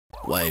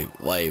Wait,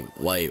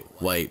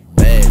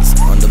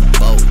 bags on the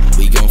boat,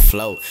 we gon'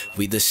 float.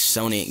 We the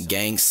Shonit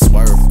gang,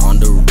 swerve on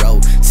the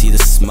road. See the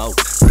smoke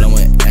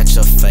blowing at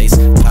your face.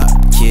 Pop,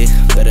 kid,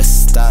 better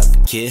stop,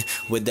 kid,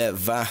 with that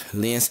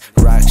violence.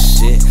 Rock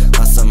shit,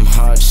 on some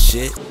hard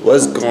shit.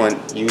 What's going on,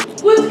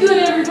 What's good,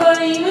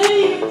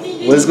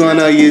 everybody? What's going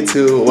on,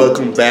 YouTube?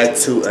 Welcome back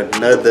to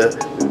another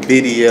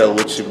video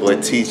with your boy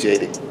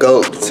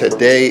TJTheGoattt.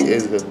 Today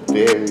is a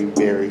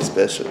very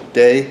special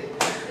day.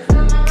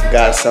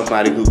 Got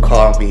somebody who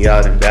called me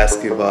out in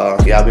basketball.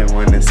 Y'all been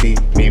wanting to see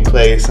me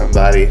play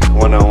somebody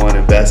one-on-one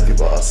in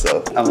basketball,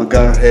 so I'm gonna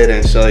go ahead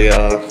and show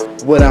y'all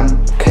what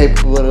I'm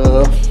capable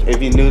of. If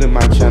you're new to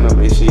my channel,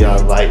 make sure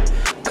y'all like,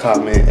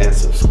 comment, and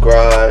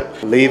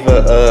subscribe. Leave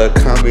a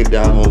comment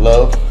down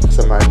below,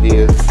 some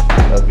ideas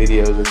of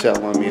videos that y'all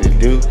want me to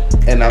do,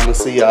 and I'm gonna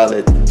see y'all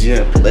at the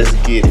gym. Let's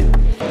get it.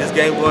 This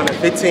game going to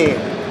 15,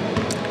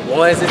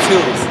 ones and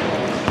twos.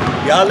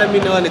 Y'all let me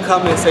know in the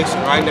comment section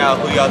right now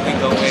who y'all think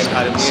gonna win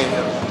out of me and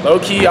him. Low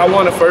key, I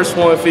won the first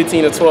one,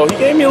 15-12. He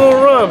gave me a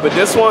little run, but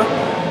this one,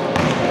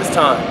 it's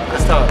time.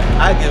 It's time.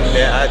 I give him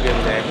that.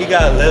 He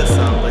got a little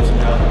something, but you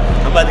know,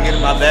 I'm about to get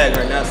in my bag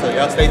right now, so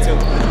y'all stay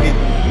tuned.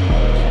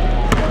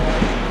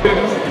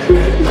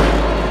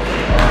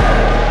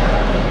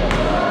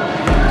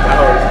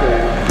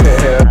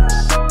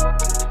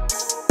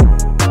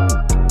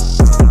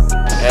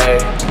 Hey,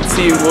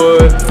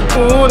 T-Wood.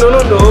 Ooh, no.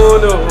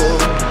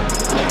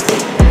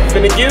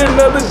 Finna get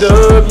another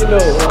dub, you know.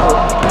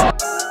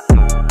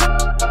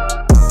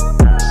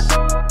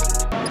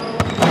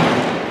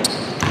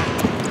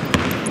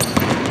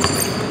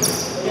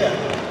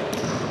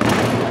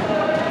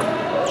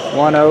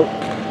 1-0.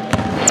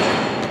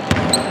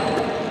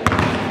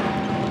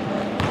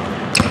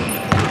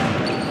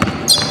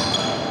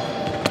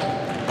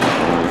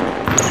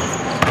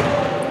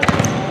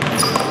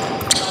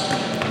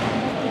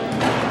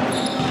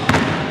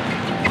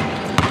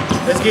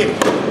 Let's get it.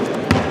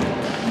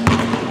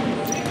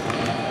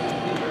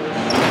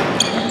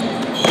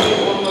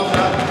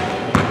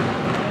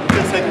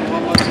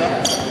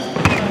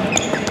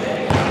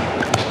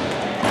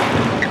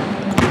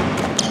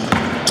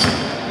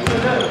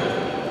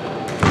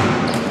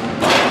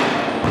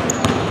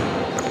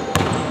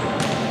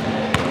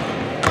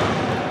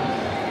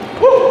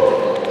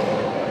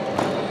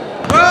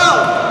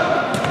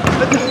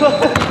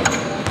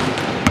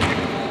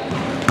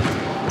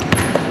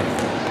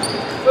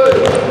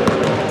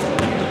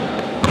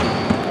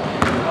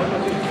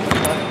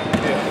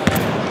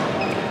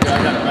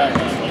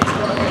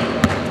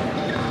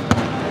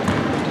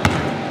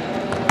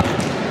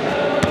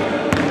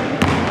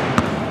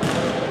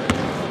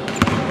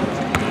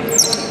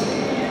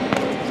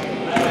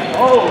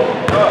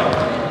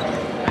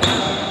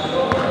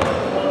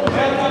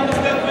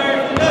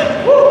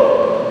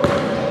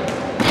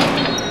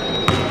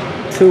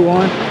 Two,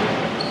 one.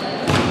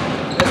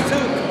 That's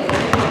two.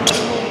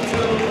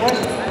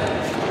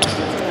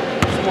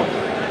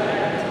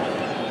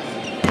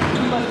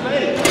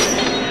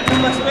 Too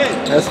much space.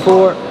 That's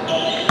four. All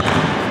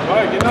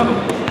right, get another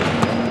one.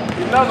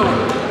 Get another one.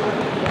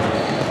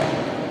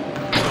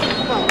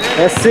 Come on, man.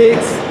 That's six.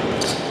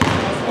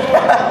 Come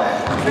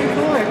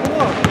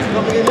on. You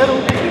want me to get another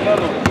one? Get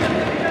another one.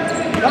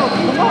 No,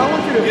 come on. I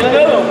want you to Get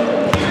another one.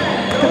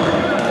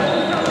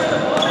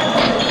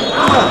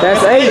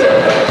 That's eight.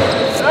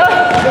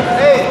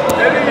 Hey.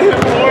 That nigga hit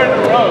 4 in a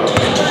row.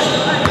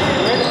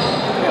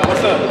 Yeah,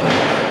 what's up?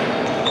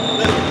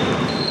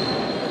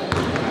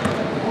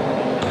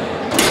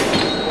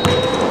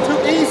 Too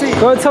easy.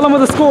 Go ahead, tell them what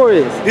the score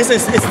is.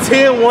 It's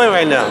 10-1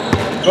 right now.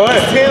 Go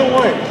ahead. It's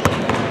 10-1.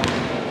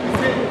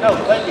 No,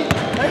 thank you. Go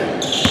ahead.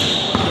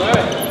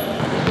 Right?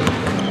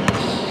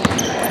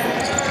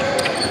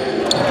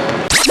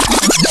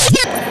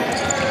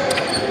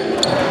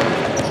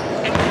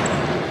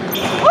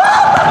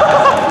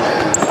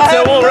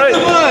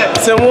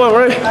 10-1,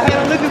 right? I had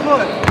him looking for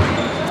it.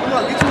 Come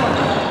on, get you one.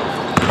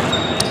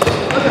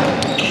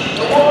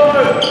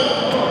 Okay.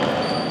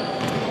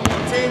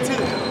 10-2.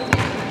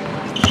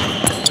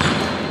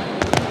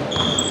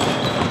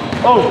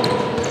 Oh.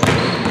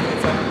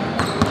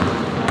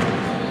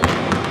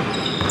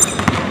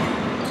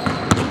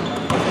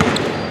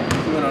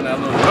 You went on that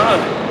little run.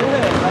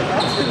 Yeah, I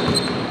got you.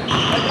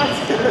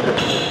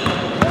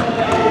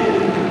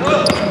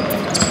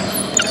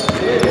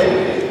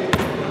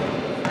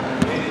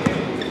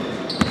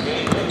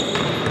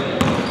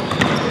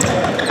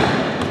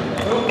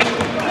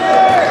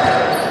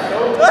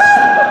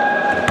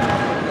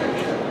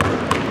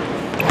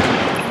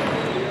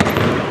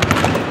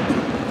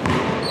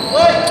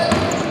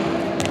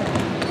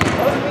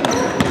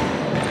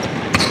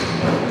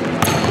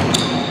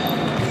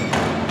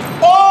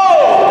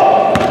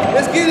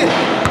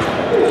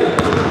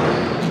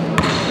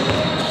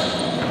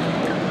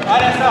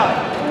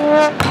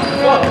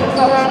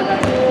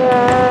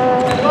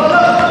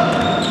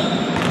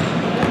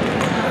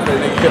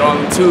 Hit on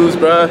the twos,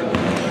 bruh.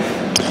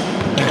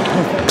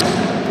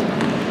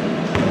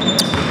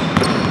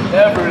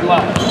 Never in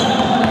life.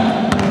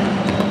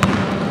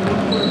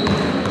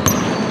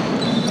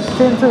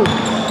 10-2.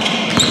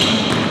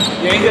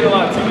 You ain't hit a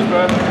lot of twos,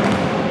 bro.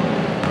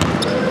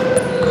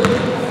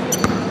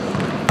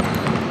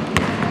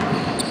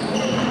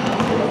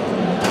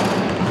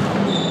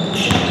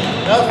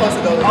 That was supposed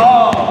to go in.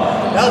 Oh.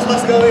 That was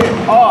supposed to go in.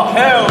 Oh,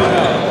 hell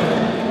no.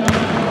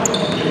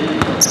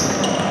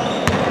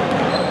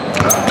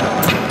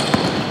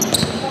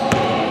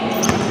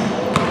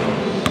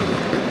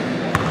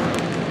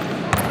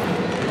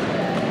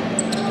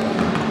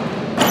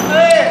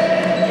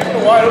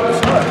 Wide open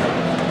shot.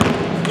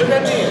 Look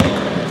at me.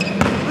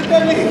 Look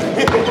at me.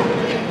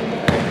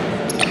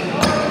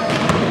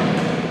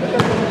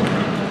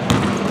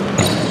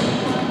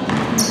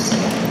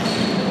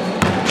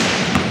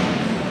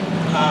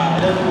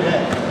 Don't do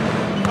that.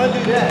 Don't do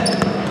that.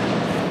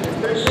 It's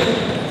 13.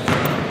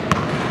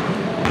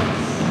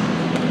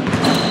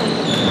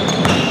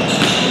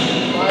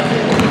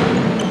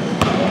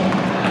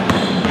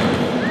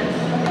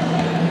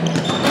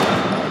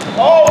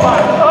 Oh my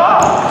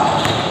God.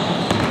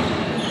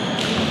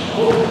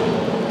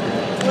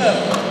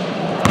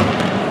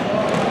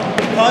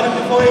 Caught him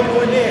before he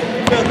went in.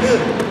 It felt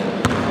good.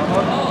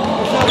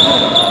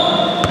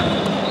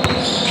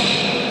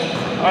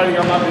 I already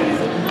got my video.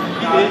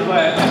 Nah, you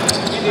glad.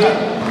 You did.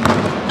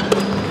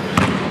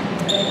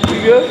 You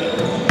good?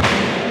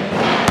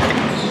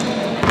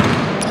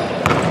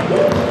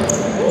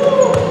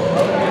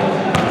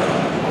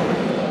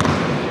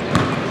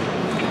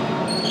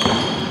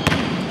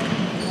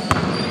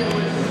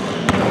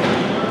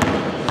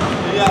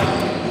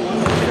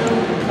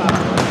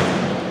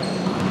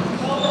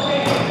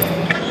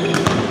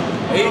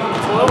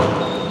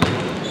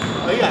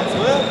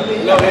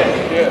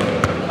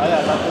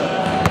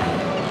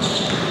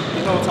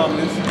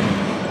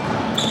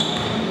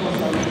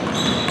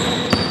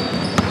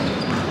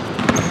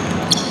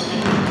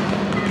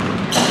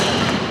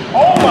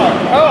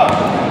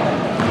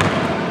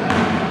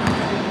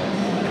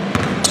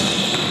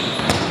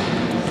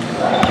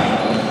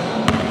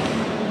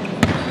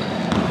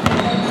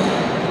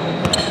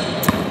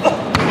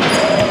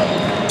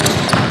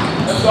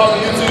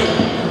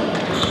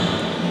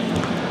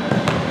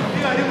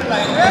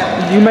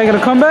 You making a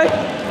comeback?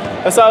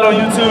 That's out on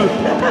YouTube.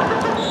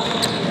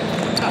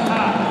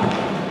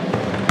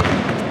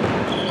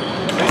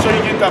 Make sure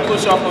you get that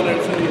push off on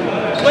there too.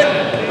 What,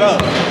 bro?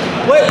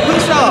 What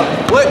push off?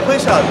 What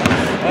push off?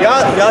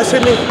 Y'all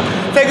shouldn't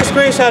take a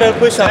screenshot of the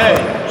push off. Hey.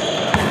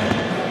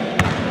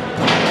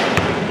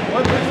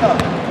 What push off?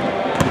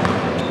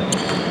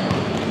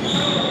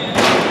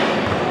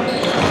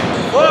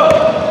 Whoa.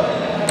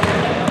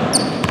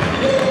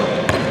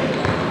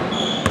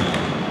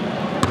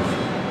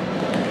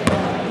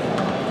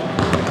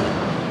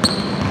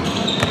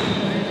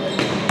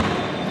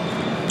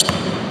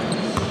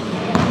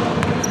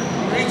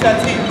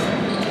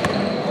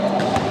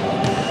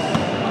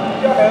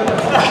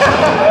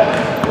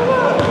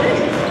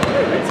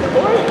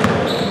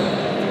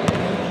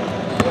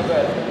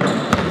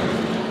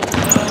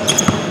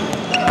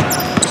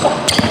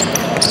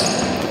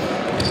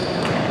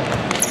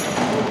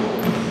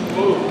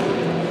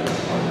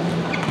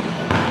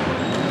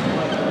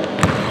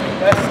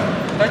 That's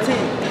 13.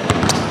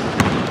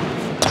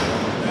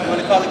 You want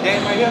to call it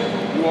game right here?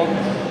 You want?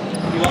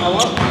 You want? I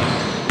want?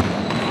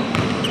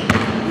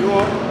 You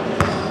want?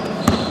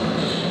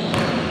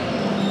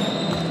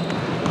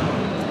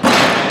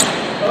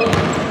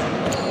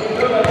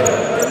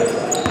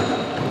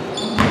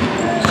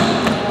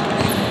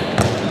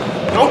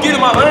 Don't get in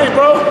my lane,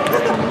 bro.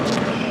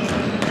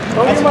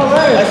 Don't get in my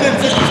lane. I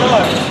shouldn't take the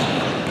charge.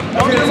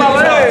 Don't get in my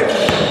lane.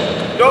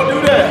 Don't do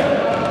that.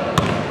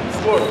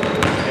 Score.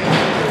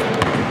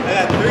 I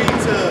got 3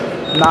 to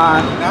 9.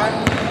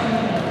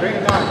 9. 3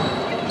 to 9.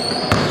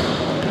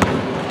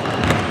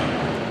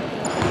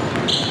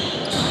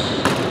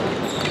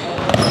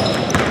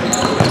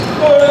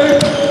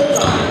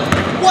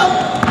 What?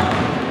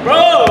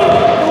 Bro!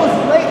 It was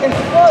late as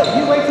fuck.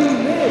 You wait till you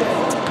missed.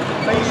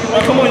 Oh,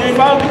 come on, you ain't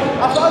fouled me? I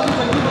thought you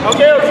were.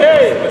 Okay,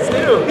 but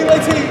still. He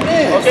wait till you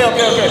missed. Okay.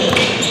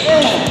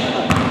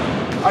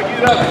 Yeah. I'll give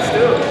it up, but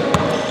still.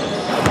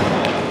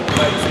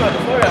 Like, it's not the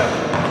floor out.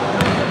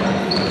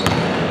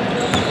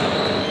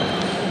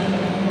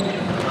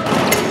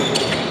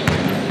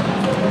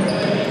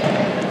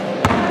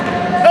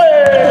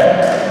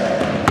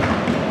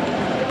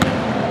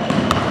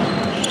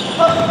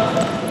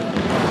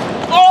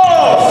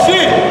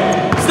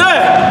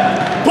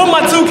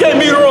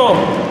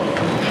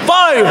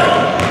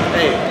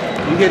 Hey,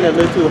 you getting a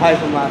little too high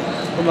for my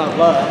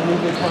blood. I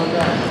need to calm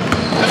down.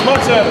 That's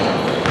much better.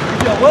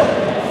 You know what?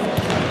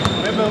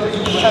 Remember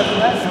what happened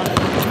last time?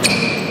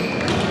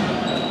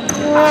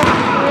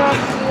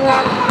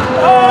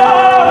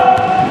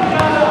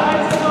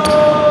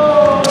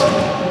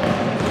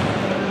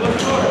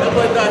 That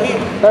boy thought he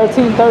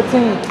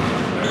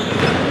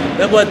 13-13.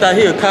 That boy thought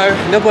he was Curry.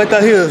 That boy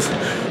thought he was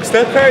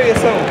Steph Curry or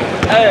something.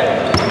 Hey,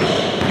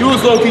 you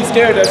was low-key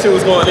scared that shit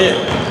was going in.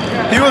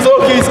 He was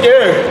low-key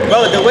scared.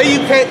 Bro, the way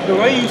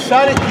you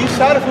shot it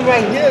from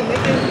right here,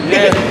 nigga.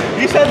 Yeah.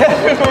 You shot that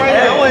from right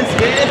here. I wasn't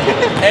scared.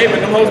 Hey, but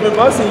them hoes been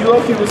busting. You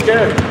low-key was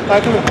scared. All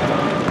right, come on.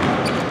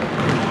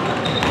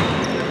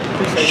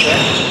 Appreciate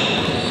that.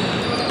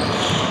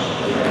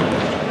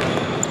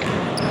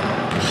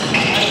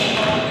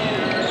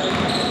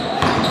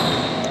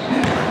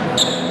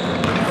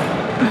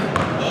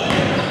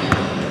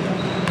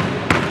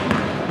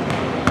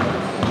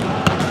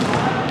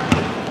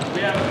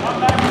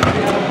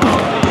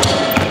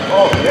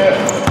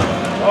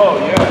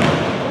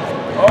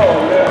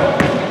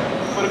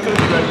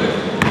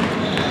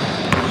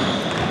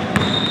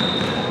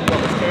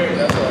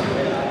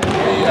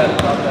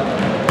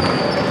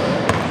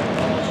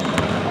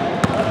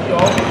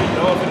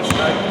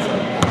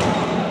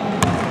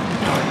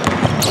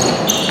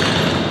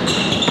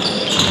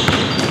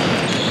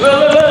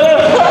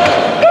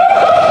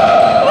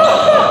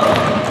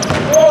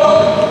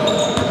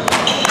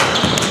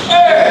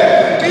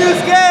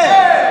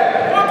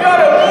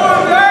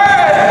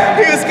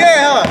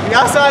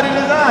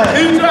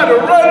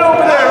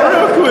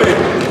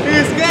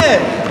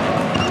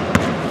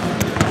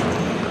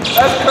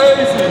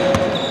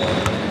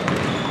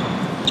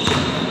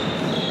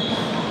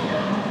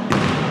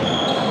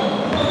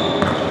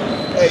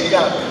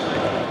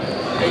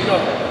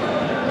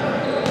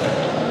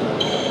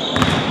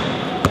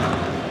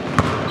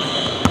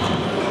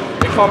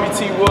 Call me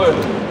T Wood.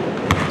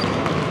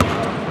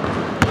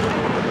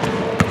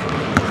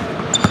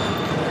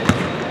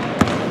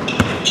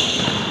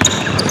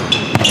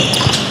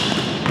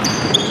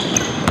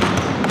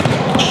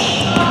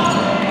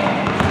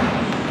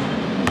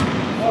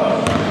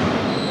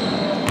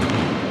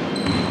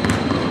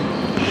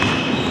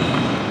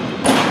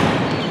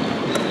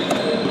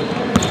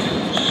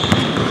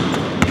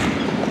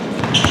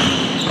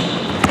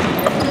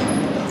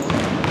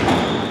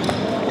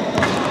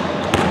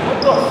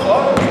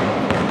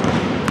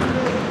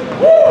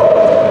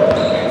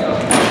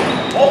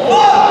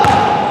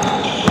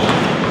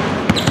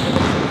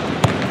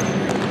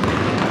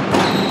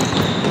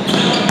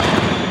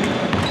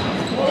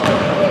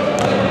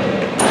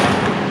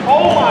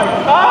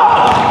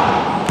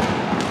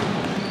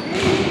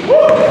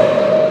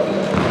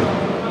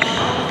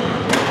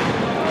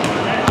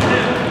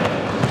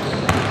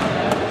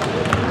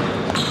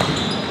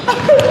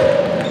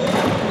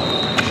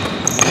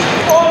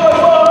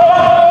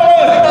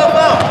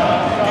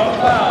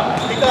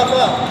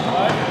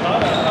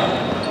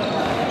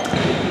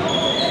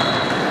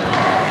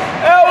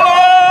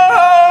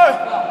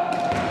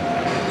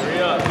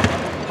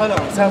 Hold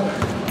on, tell me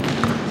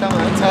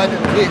I'm tired of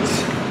the bitch.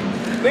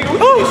 Nigga, we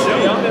can't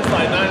shoot. I'm just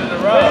like 9 in a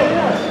row.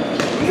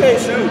 We can't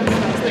shoot.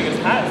 This nigga's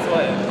hot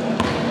sweating.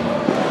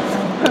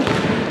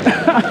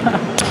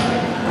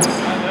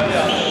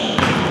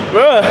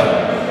 Bruh.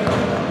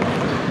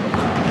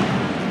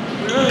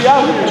 We really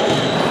out here.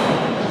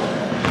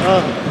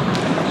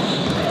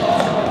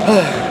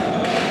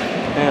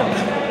 Damn.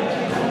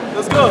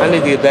 Let's go. I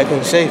need to get back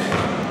in shape.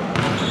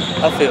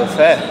 I feel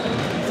fat.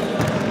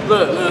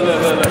 Look.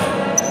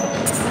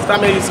 Stop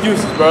making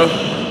excuses, bro.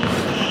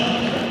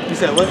 You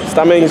said what?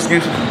 Stop making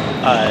excuses.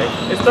 Alright.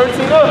 It's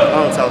 13 up. I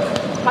don't talk.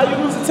 How you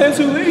lose a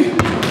 10-2 lead?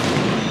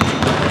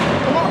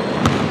 Come on.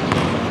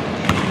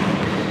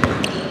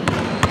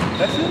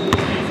 That's it.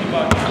 Easy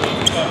bucket.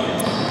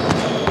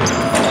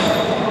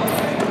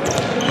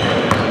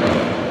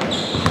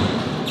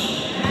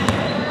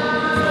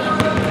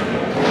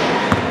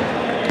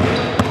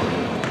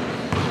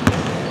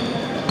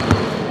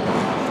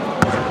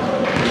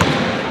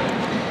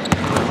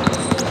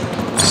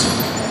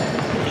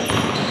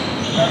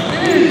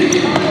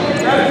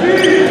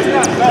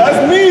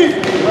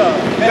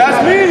 That's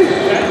me.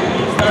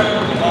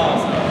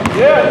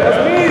 Yeah, that's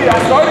me. I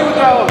started with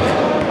that one.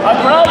 I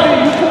grabbed it,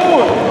 you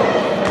pulled.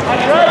 I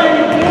grabbed it,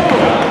 you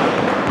pulled.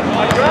 I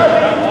grabbed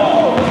it, you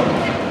pulled.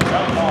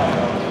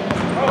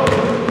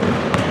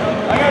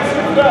 I gotta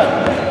shoot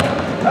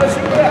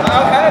that. I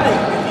had it.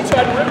 He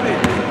tried to rip it.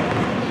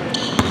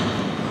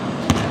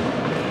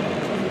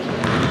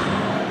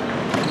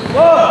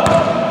 Look.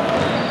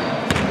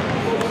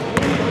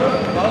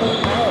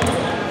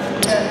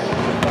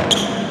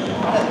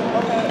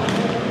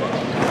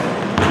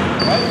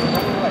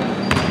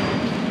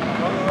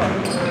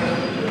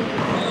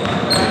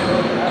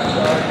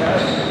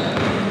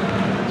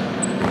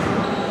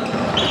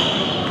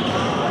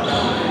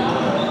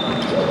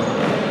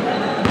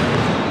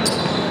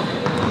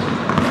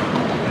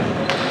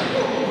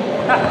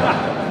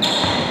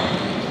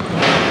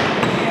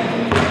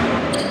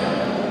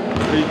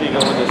 What do you think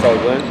of this all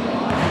good?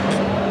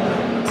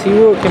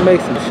 T-Wood can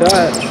make some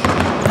shots.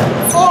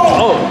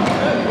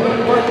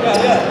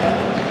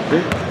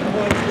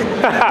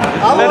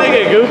 That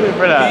nigga goofy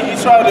for that. He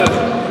tried to.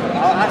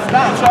 I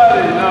stopped. He tried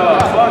to. No,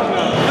 fuck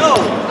no. No,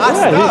 I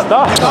Yeah, he stopped.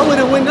 stopped. If I would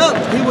have went up,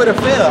 he would have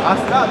failed. I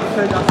stopped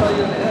because I saw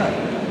you in the air.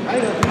 I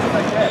ain't gonna do it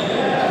like that.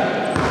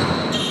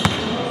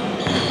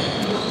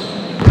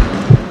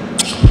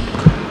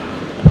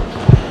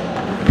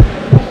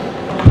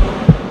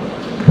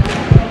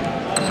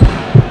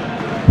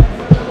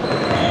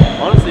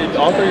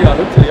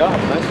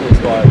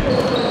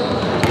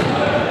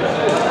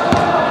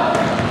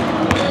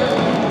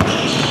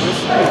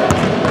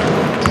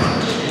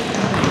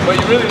 But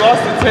you really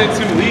lost the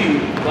 10-2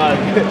 lead. Like,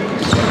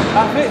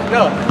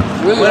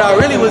 What I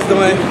really was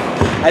doing,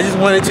 I just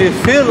wanted you to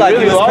feel like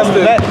really he was lost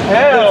coming it. back.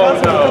 Hell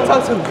no. Come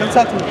talk to me. Come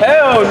talk to me.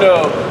 Hell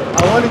no.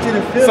 I wanted you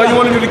to feel So like you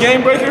want to do the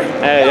game breaker?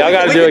 Hey, y'all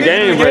gotta do a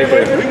game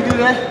breaker. we can do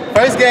that.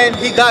 First game,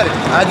 he got it.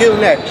 I'll give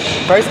him that.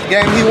 First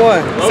game, he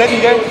won.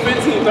 Second game,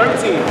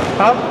 15-13.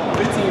 huh?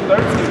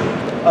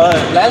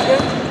 15-13. Last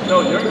game?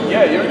 No, your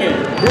game.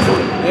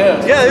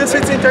 Yeah. Yeah, it was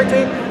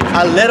 15-13.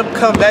 I let him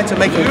come back to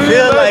make him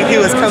feel like he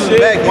was coming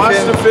back. Watch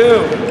the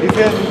film. You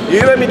feel me? You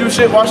didn't let me do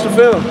shit, watch the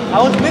film.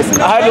 I was missing.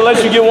 I had to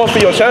let you get one for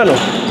your channel.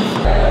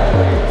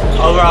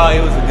 Overall, it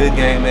was a good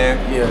game, man.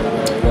 Yeah.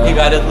 He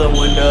got his little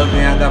one dub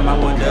in. I got my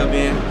one dub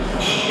in.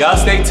 Y'all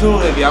stay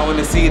tuned if y'all want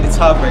to see the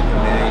top breaker,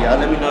 man. Y'all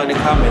let me know in the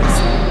comments.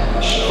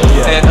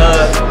 And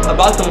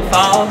about them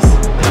fouls,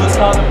 he was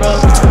calling, bro.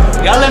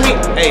 Y'all let me,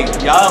 hey,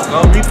 y'all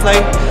go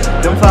replay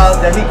them fouls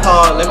that he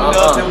called. Let me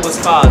know if them was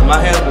fouls. My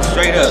hands was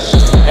straight up.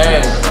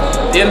 Hey,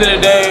 at the end of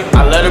the day,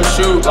 I let him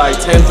shoot like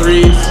 10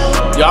 threes.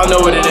 Y'all know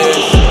what it is.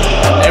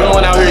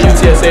 Everyone out here at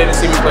UTSA to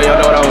see me play, y'all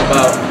know what I'm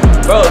about.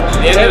 Bro, at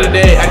the end of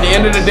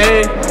the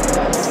day,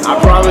 I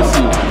promise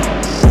you,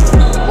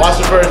 watch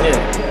the first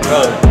game.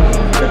 Bro,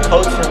 the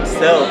coach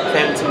himself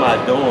came to my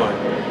dorm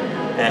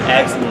and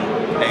asked me,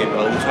 hey,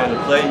 bro, you trying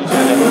to play? You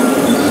trying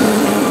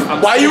to...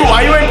 Why you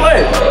ain't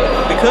play?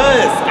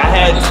 Because I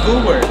had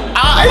schoolwork.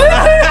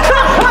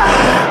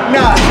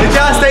 Nah, but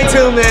y'all stay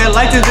tuned, man.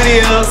 Like this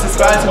video,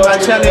 subscribe to my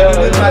channel if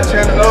you're new to my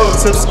channel.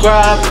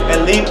 Subscribe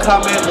and leave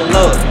comments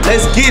below.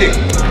 Let's get it.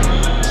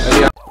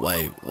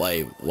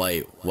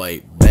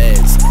 Wait,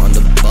 bags on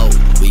the boat,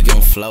 we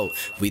gon' float.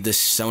 We the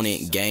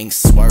Sonnet gang,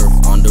 swerve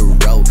on the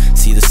road.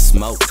 See the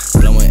smoke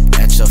blowing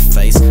at your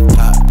face.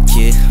 Pop,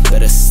 kid,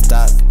 better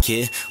stop,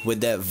 kid,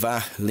 with that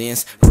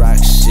violence. Rock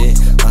shit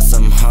on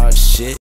some hard shit.